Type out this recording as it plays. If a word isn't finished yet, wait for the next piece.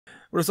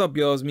What's up,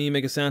 y'all? It's me,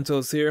 Mega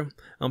Santos here.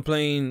 I'm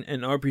playing an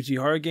RPG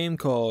horror game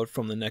called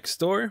From the Next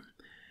Door.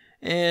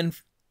 And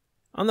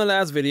on the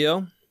last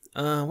video,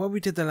 what we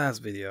did the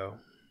last video?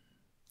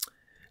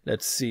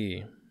 Let's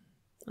see.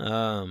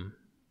 Oh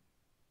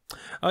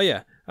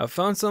yeah, I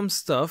found some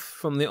stuff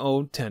from the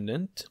old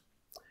tenant.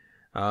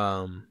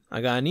 I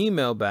got an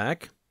email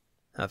back,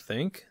 I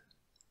think.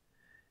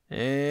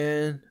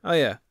 And oh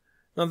yeah,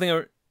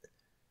 nothing.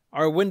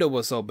 Our window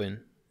was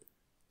open,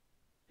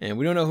 and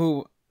we don't know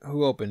who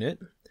opened it.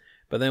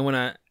 But then when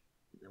I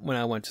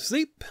went to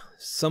sleep,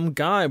 some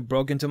guy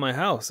broke into my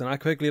house, and I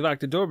quickly locked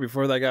the door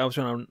before that guy was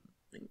trying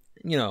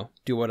to,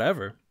 do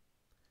whatever.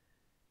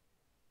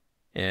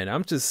 And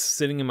I'm just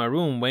sitting in my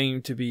room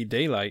waiting to be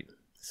daylight.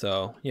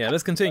 So yeah,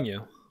 let's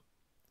continue.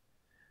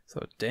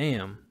 So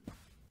damn.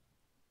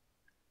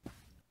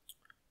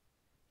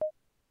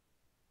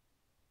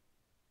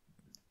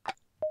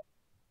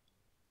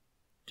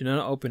 Do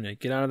not open it.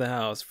 Get out of the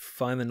house.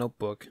 Find the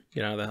notebook.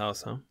 Get out of the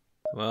house, huh?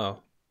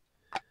 Wow.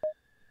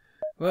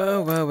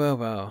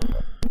 Well.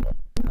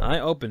 I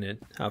opened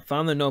it. I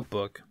found the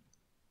notebook.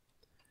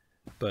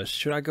 But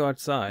should I go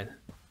outside?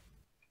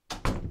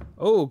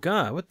 Oh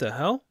god, what the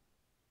hell?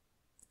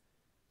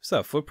 What's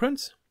that,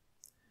 footprints?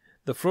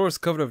 The floor is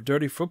covered with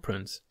dirty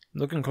footprints.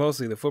 Looking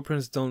closely, the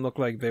footprints don't look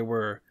like they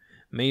were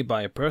made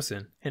by a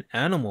person. An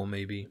animal,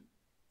 maybe.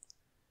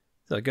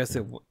 So I guess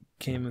it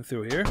came in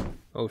through here?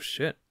 Oh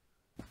shit.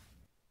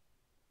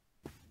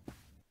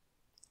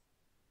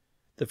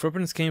 The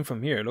footprints came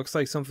from here. It looks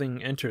like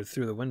something entered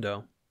through the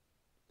window.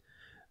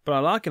 But I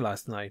locked it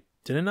last night,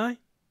 didn't I?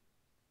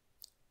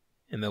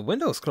 And the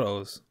window's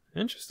closed.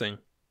 Interesting.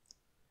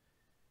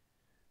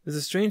 There's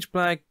a strange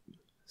black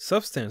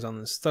substance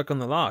stuck on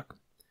the lock.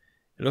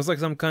 It looks like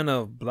some kind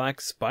of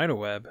black spider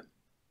web.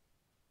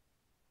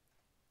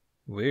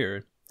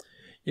 Weird.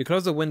 You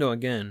close the window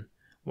again,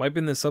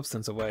 wiping the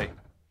substance away.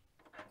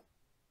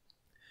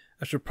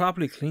 I should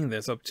probably clean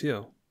this up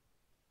too.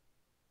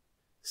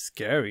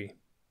 Scary.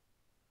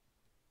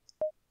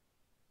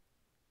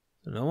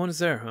 No one is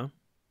there, huh?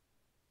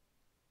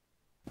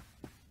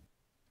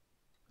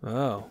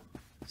 Oh,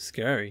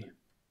 scary.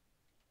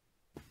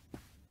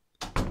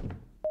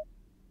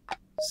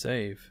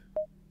 Save.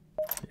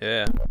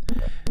 Yeah.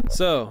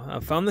 So, I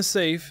found the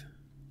safe.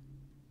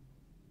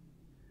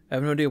 I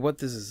have no idea what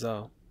this is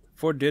though.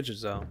 4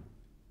 digits though.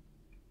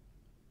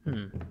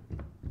 Could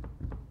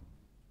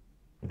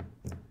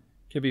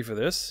be for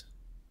this.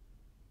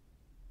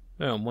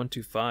 Oh,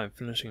 125,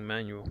 finishing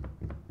manual.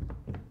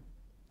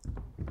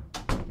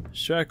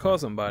 Should I call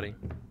somebody?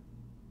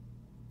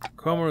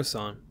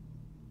 Komaru-san.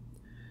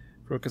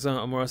 Furuka-san,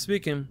 Omura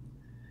speaking.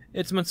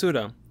 It's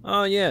Matsuda.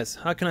 Oh yes,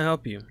 how can I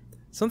help you?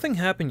 Something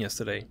happened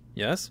yesterday,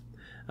 yes?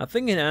 I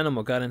think an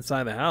animal got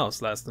inside the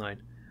house last night.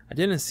 I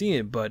didn't see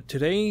it, but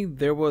today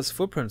there was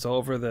footprints all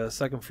over the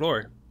second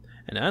floor.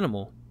 An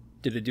animal?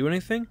 Did it do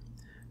anything?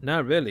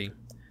 Not really.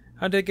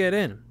 How'd it get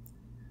in?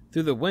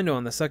 Through the window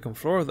on the second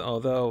floor, on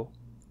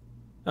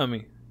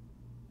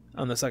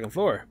the second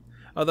floor.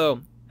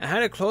 Although, I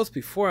had it closed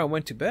before I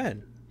went to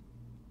bed.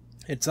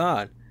 It's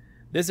odd.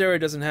 This area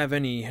doesn't have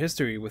any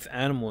history with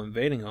animal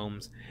invading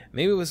homes.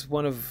 Maybe it was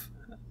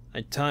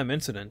one-time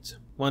incident,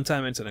 I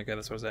guess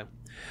that's what I said.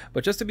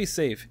 But just to be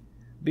safe,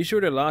 be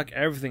sure to lock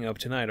everything up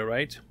tonight,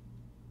 alright?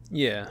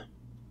 Yeah.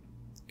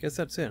 Guess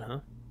that's it, huh?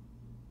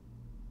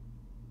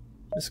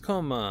 Let's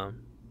call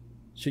Mom.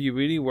 Should you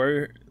really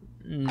worry?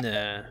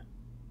 Nah.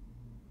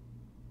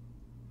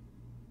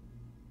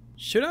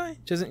 Should I?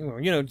 Just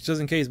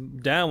in case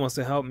Dad wants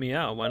to help me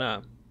out, why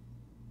not?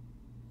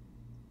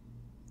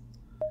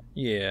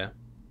 Yeah.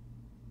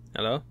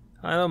 Hello?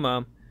 Hello,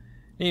 Mom.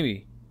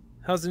 Amy,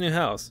 how's the new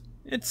house?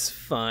 It's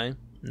fine.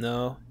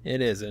 No,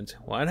 it isn't.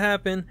 What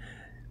happened?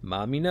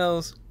 Mommy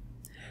knows.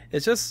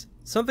 It's just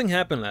something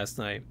happened last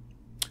night.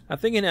 I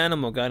think an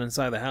animal got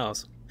inside the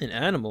house. An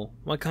animal?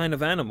 What kind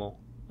of animal?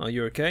 Are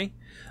you okay?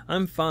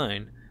 I'm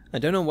fine. I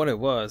don't know what it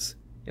was.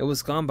 It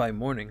was gone by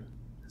morning.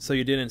 So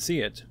you didn't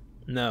see it?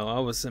 No, I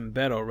was in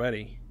bed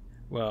already.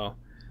 Well,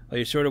 are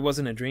you sure it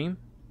wasn't a dream?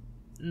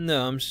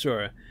 No, I'm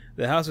sure.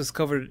 The house was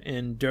covered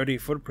in dirty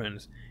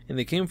footprints, and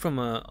they came from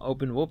an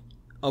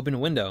open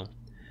window.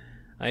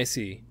 I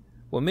see.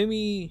 Well,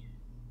 maybe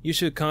you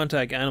should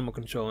contact animal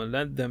control and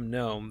let them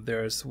know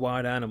there's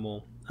wild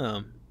animal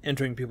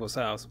entering people's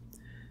house.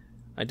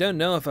 I don't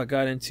know if I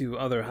got into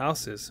other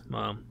houses,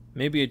 Mom.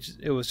 Maybe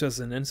it was just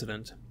an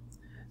incident.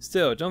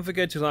 Still, don't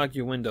forget to lock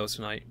your windows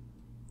tonight.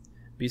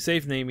 Be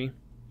safe, Namie.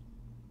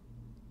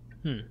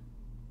 I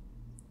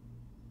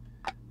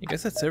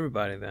guess that's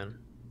everybody then.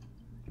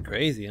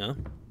 Crazy, huh?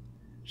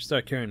 Should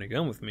start carrying a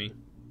gun with me.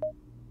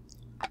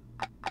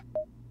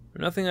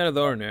 Nothing out of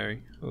the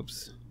ordinary.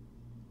 Oops.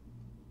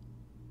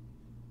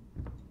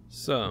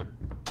 So.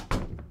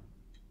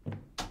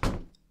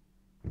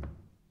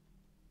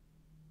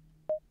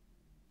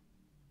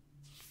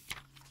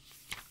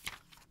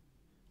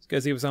 This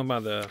guy, he was talking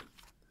about the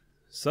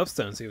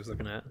substance he was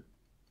looking at.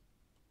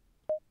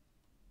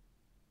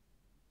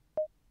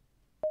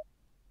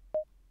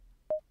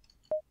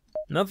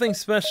 Nothing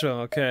special.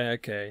 Okay,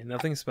 okay.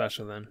 Nothing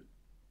special then.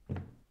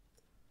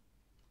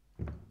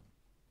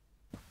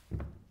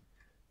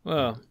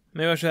 Well,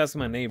 maybe I should ask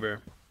my neighbor.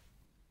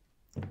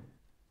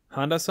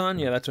 Honda-san?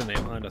 Yeah, that's her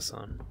name,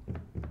 Honda-san.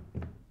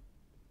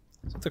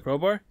 Is it the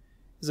crowbar?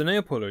 It's a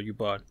nail puller you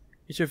bought.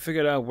 You should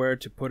figure out where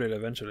to put it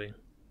eventually.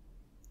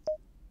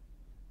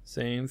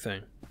 Same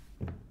thing.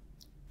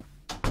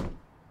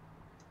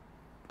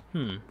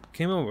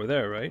 Came over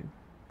there, right?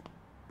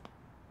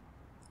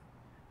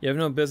 You have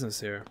no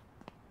business here.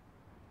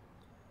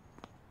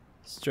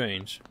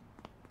 Strange.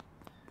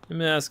 Let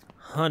me ask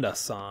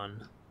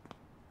Honda-san.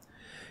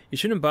 You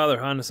shouldn't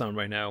bother Honda-san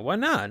right now. Why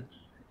not?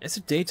 Is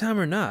it daytime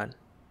or not?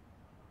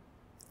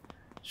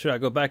 Should I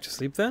go back to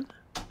sleep then?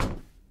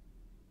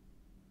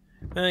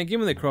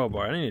 Give me the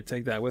crowbar. I need to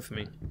take that with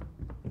me.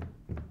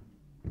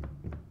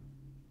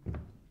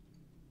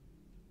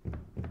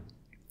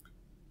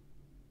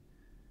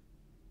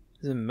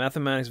 This is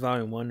Mathematics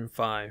Volume 1 and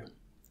 5.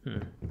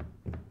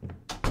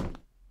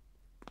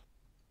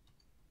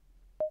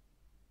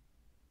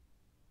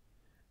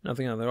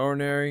 Nothing out of the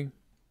ordinary.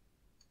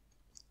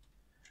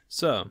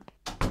 So,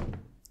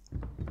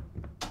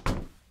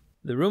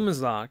 the room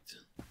is locked.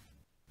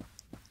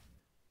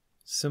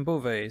 Simple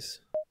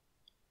vase.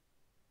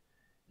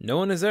 No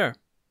one is there.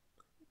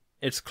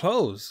 It's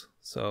closed.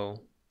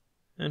 So,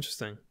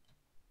 interesting.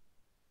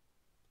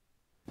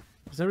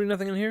 Is there really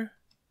nothing in here?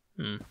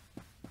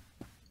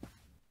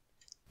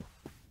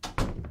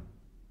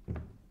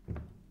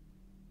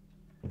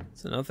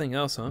 So nothing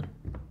else, huh?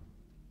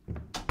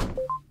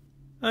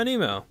 An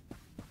email.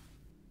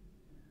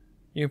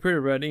 You can print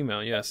a red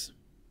email, yes.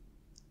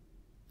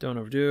 Don't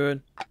overdo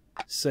it.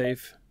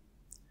 Safe.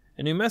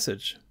 A new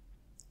message.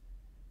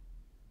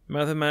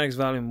 Mathematics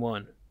Volume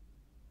 1.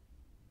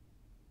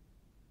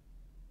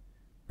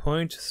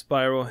 Point,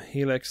 spiral,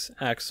 helix,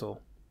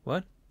 axle.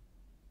 What?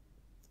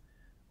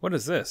 What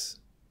is this?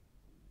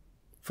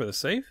 For the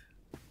safe?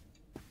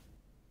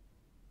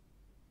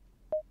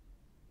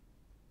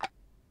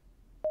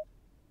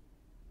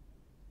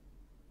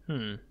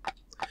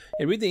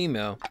 Hey, read the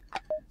email.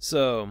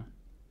 So,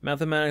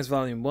 Mathematics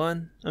Volume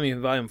 1.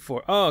 Volume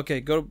 4. Oh, okay,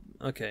 go to...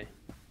 Okay.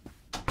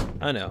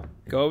 I know.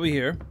 Go over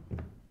here.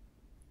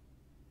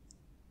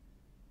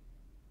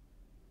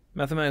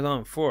 Mathematics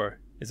Volume 4.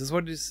 Is this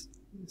what this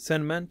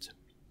said meant?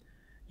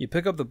 You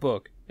pick up the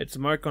book. It's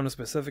marked on a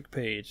specific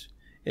page.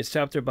 It's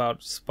chapter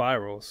about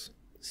spirals.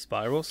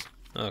 Spirals?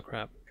 Oh,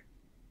 crap.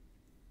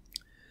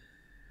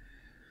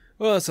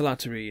 Well, that's a lot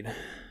to read.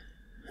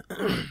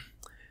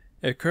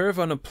 A curve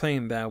on a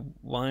plane that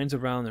winds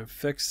around a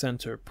fixed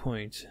center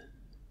point.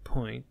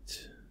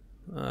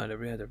 I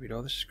never had to read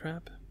all this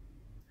crap.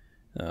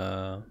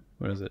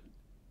 What is it?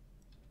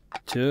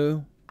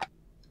 2,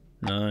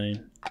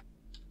 9,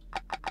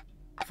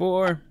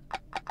 4.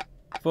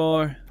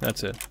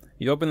 That's it.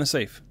 You open the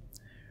safe.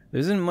 There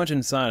isn't much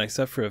inside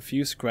except for a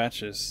few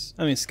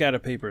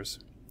scattered papers.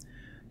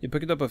 You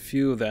picked up a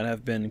few that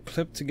have been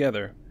clipped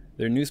together.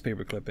 They're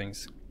newspaper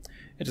clippings.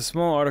 It's a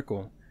small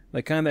article.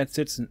 The kind that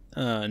sits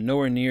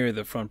nowhere near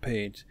the front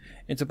page.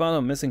 It's about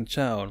a missing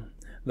child,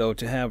 though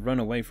to have run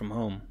away from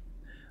home.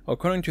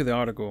 According to the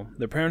article,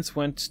 the parents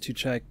went to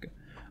check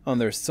on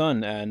their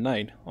son at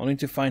night, only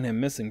to find him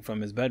missing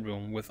from his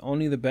bedroom, with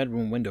only the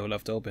bedroom window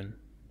left open.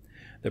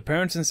 The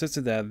parents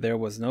insisted that there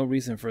was no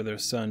reason for their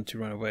son to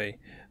run away,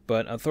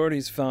 but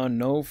authorities found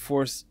no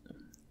forced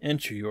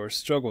entry or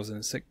struggles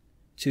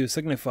to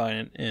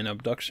signify an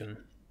abduction.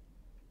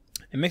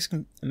 A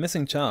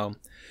missing child.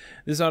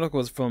 This article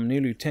is from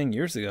nearly 10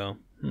 years ago.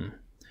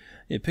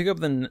 You pick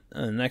up the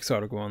next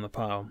article on the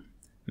pile.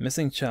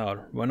 Missing child,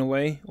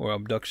 runaway, or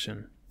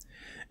abduction.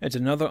 It's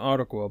another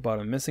article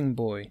about a missing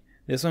boy.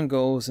 This one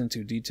goes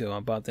into detail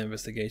about the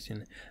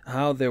investigation,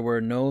 how there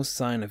were no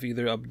sign of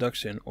either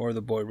abduction or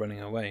the boy running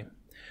away.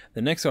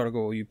 The next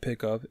article you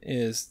pick up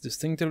is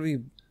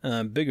distinctively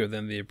bigger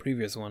than the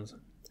previous ones.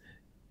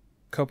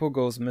 Couple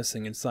goes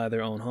missing inside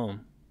their own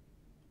home.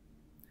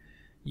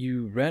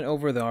 You read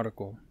over the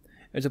article.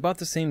 It's about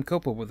the same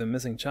couple with a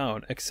missing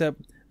child,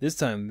 except this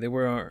time they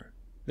were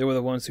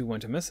the ones who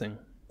went missing.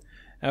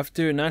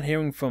 After not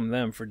hearing from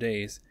them for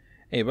days,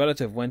 a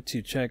relative went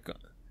to check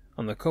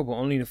on the couple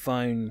only to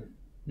find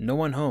no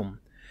one home.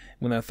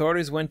 When the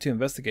authorities went to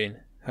investigate,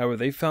 however,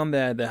 they found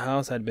that the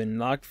house had been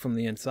locked from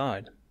the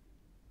inside.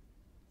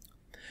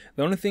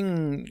 The only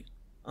thing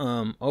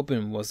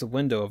open was the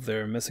window of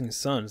their missing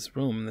son's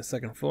room on the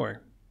second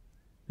floor.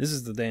 This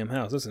is the damn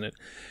house, isn't it?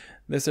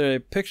 There's a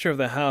picture of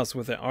the house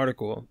with the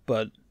article,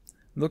 but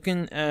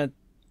looking at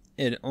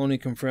it only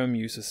confirmed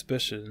your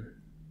suspicion.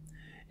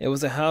 It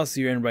was the house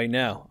you're in right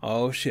now.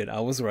 Oh shit,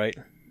 I was right.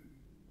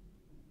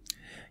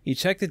 You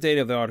check the date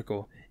of the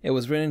article. It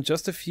was written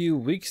just a few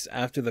weeks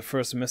after the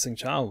first missing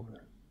child.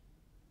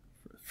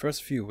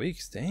 First few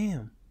weeks?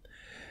 Damn.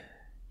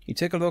 You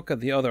take a look at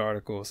the other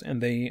articles,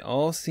 and they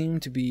all seem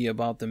to be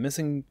about the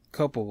missing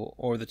couple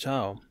or the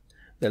child.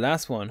 The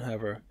last one,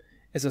 however,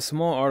 is a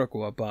small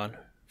article about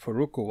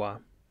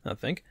Furukawa, I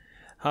think,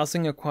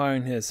 housing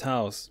acquiring his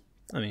house.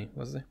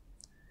 What's it?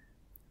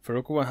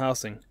 Furukawa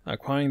Housing,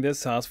 acquiring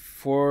this house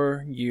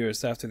 4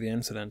 years after the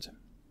incident.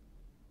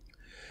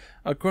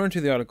 According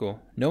to the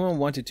article, no one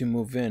wanted to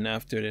move in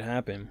after it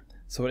happened,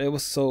 so it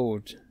was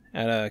sold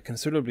at a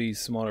considerably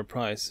smaller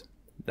price.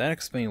 That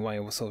explained why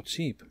it was so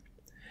cheap.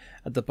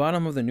 At the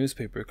bottom of the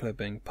newspaper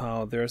clipping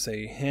pile, there's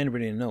a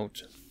handwritten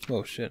note.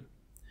 Oh shit.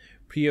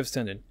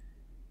 Pre-extended.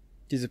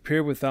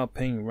 Disappeared without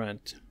paying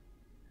rent.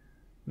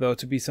 Though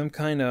to be some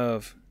kind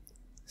of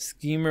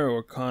schemer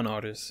or con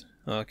artist.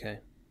 Okay.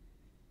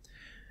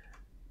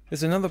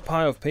 There's another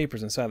pile of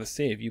papers inside the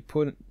safe. You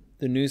put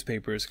the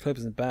newspapers, clips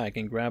in the bag,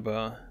 and grab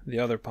the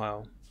other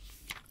pile.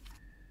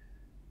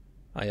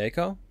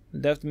 Ayako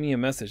left me a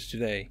message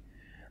today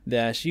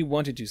that she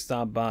wanted to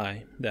stop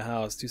by the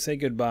house to say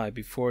goodbye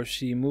before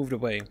she moved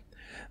away,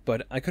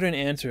 but I couldn't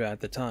answer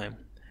at the time.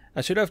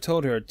 I should have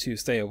told her to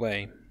stay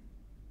away.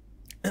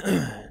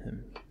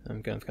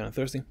 I'm kind of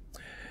thirsty.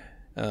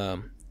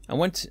 When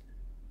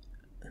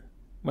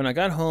I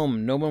got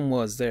home, no one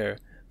was there,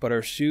 but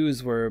her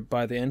shoes were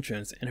by the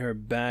entrance and her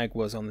bag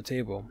was on the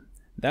table.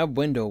 That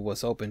window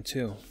was open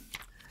too.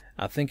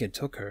 I think it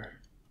took her.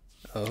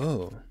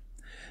 Oh.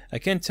 I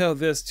can't tell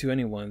this to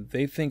anyone.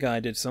 They think I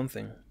did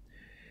something.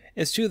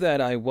 It's true that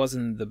I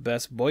wasn't the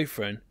best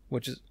boyfriend,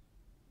 which is...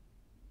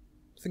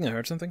 I think I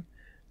heard something.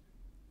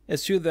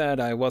 It's true that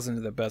I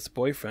wasn't the best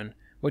boyfriend,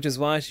 which is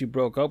why she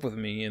broke up with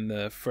me in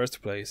the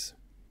first place.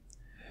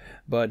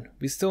 But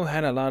we still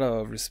had a lot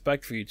of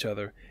respect for each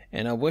other,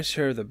 and I wish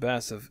her the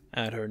best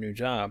at her new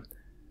job.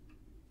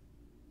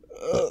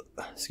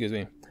 Excuse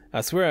me.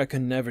 I swear I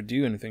could never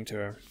do anything to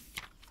her.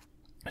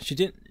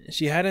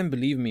 She hadn't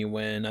believed me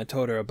when I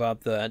told her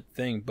about that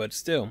thing, but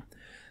still,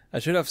 I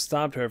should have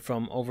stopped her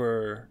from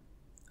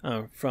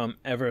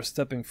ever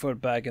stepping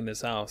foot back in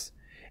this house.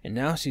 And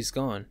now she's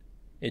gone.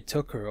 It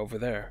took her over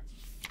there.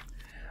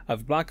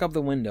 I've blocked up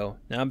the window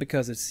now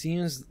because it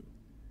seems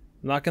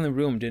locking the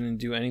room didn't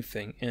do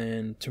anything,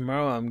 and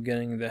tomorrow I'm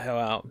getting the hell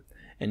out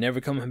and never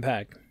coming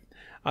back.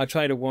 I'll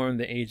try to warn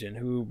the agent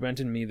who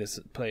rented me this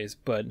place,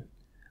 but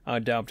I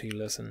doubt he'll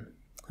listen.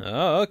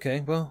 Oh,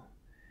 okay, well,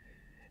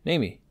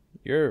 Naomi,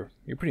 you're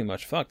pretty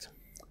much fucked.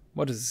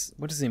 What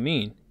does he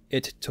mean?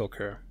 It took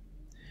her.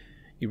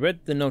 You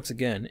read the notes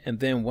again, and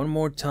then one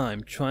more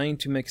time, trying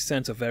to make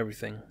sense of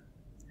everything.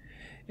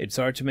 It's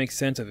hard to make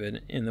sense of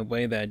it in a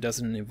way that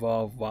doesn't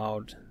involve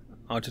wild,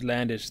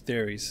 outlandish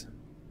theories.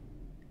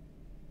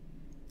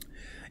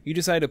 You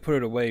decide to put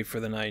it away for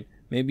the night.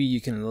 Maybe you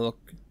can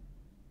look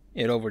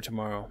it over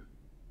tomorrow.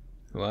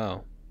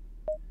 Wow.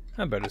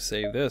 I better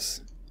save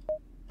this.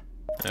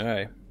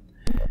 Alright.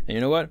 And you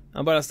know what?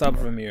 I'm about to stop it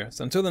from here.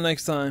 So until the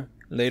next time,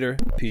 later,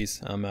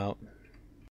 peace, I'm out.